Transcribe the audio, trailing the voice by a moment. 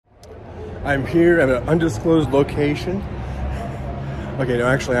I'm here at an undisclosed location. Okay, no,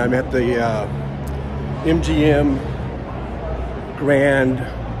 actually, I'm at the MGM Grand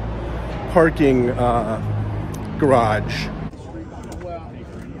parking garage.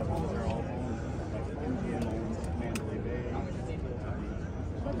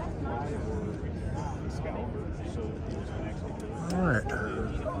 All right,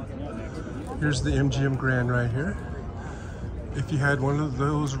 here's the MGM Grand right here. If you had one of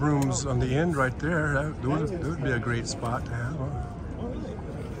those rooms on the end right there, that would be a great spot to have.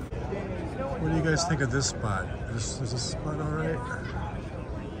 What do you guys think of this spot? Is this spot all right?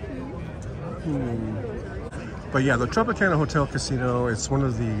 But yeah, the Tropicana Hotel Casino, it was one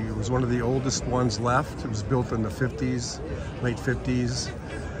of the oldest ones left. It was built in the 50s, late 50s.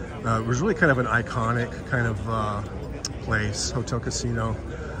 It was really kind of an iconic kind of place, hotel casino.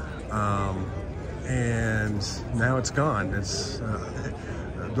 And now it's gone. It's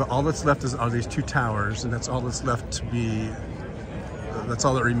all that's left are these two towers, and that's all that's left to be. That's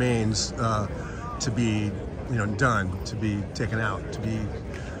all that remains to be, done, to be taken out, to be,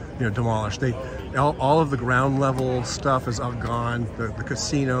 demolished. All of the ground level stuff is all gone. The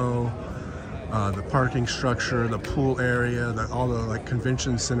casino, the parking structure, the pool area, all the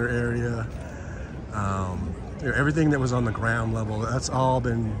convention center area, everything that was on the ground level, that's all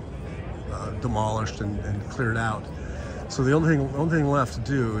been demolished and cleared out. So the only thing left to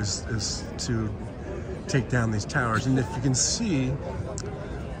do is to take down these towers. And if you can see,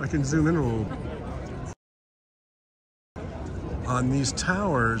 I can zoom in a little. On these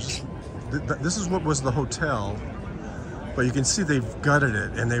towers, this is what was the hotel, but you can see they've gutted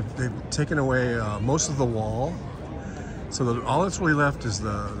it and they've taken away most of the wall. So all that's really left is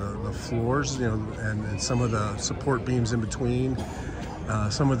the floors, and some of the support beams in between.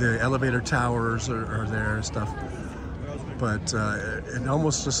 Some of the elevator towers are there and stuff, but it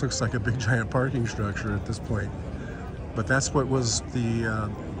almost just looks like a big giant parking structure at this point. But that's what was the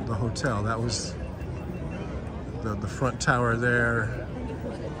hotel. That was the front tower there,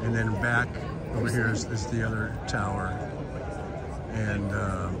 and then back over here is the other tower. And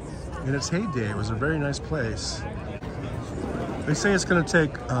in its heyday, it was a very nice place. They say it's going to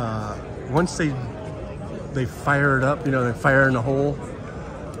take once they fire it up, they fire in a hole.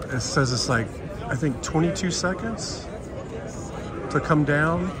 It says it's like, I think 22 seconds to come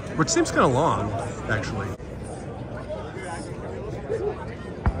down, which seems kind of long, actually.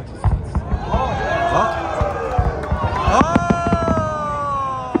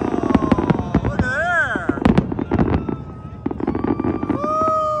 Look at there!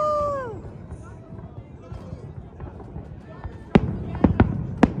 Woo!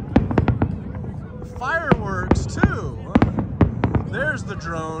 Fireworks too. There's the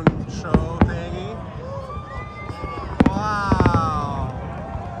drone show thingy. Wow.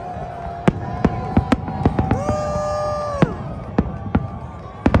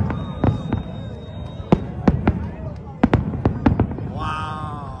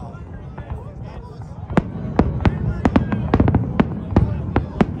 Wow.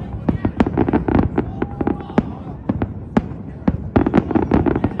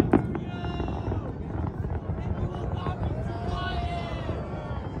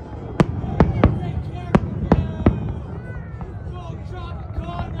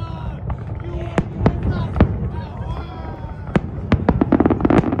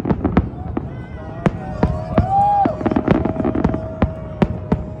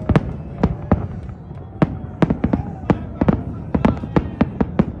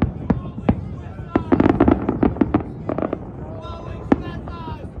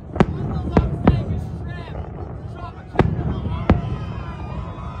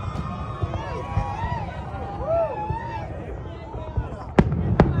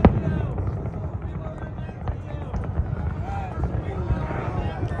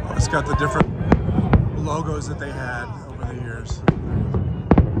 It's got the different logos that they had over the years.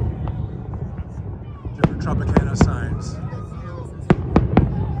 Different Tropicana signs.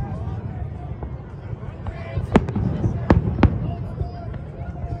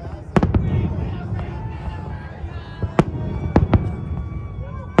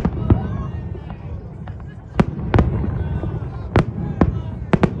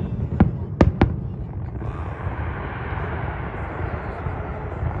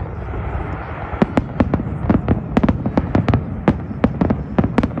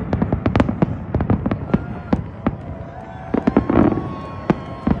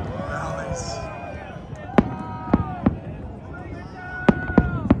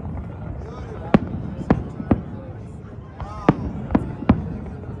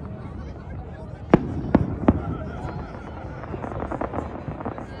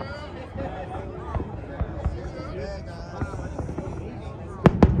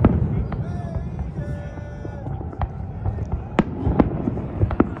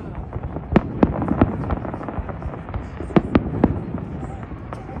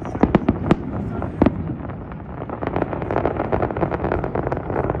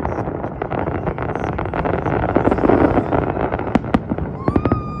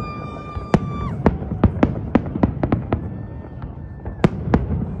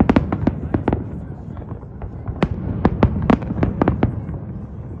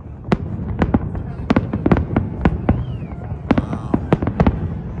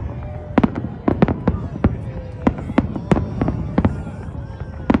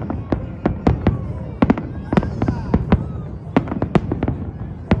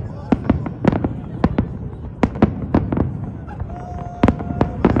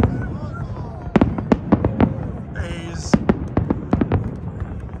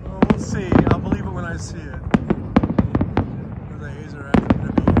 see. I'll believe it when I see it. The A's are actually going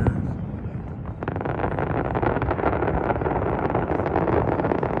to be here.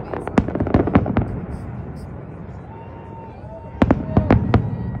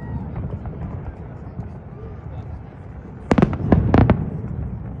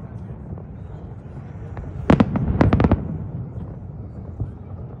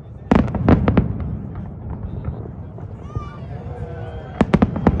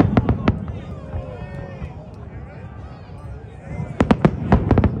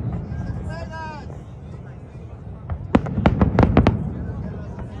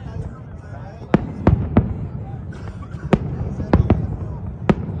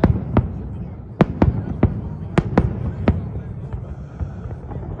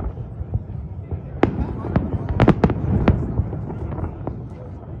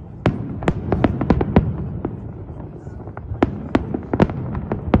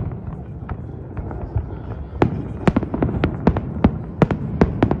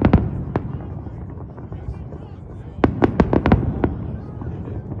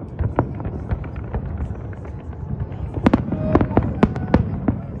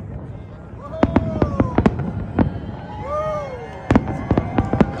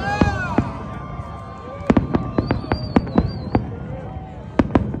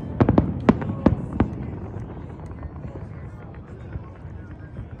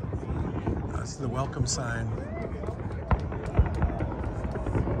 That's the welcome sign.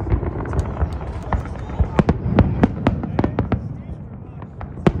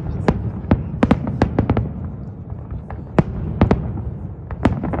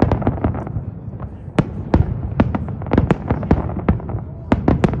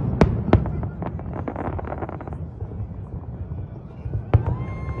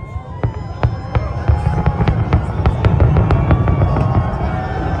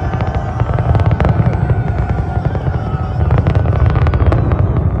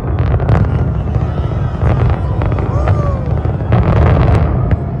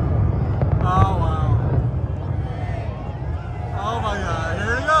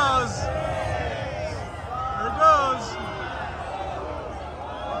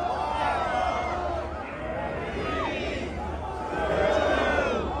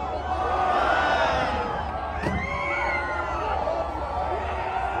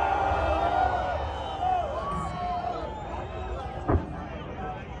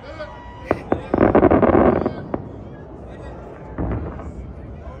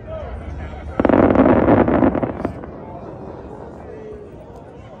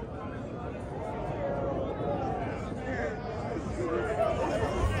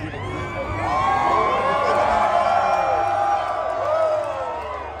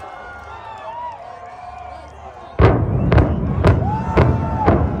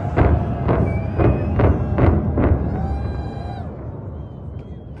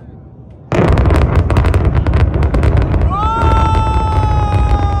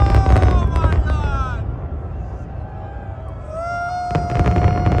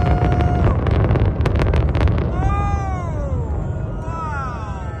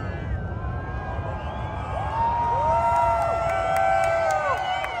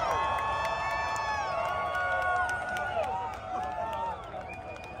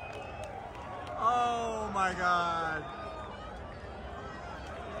 My God.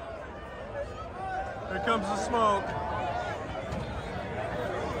 Here comes the smoke.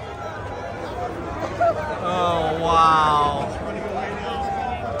 Oh, wow.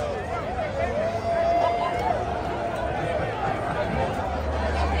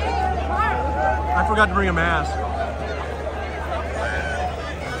 I forgot to bring a mask.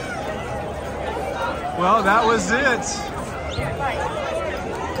 Well, that was it.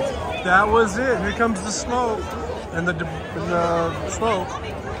 That was it. Here comes the smoke and the smoke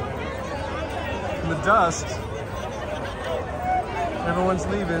and the dust. Everyone's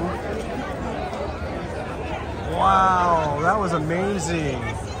leaving. Wow, that was amazing.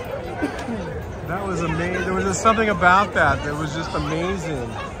 That was amazing. There was just something about that that was just amazing.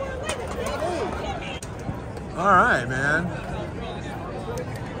 All right, man.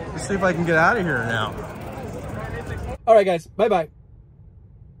 Let's see if I can get out of here now. All right, guys. Bye-bye.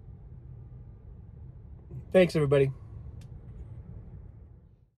 Thanks, everybody.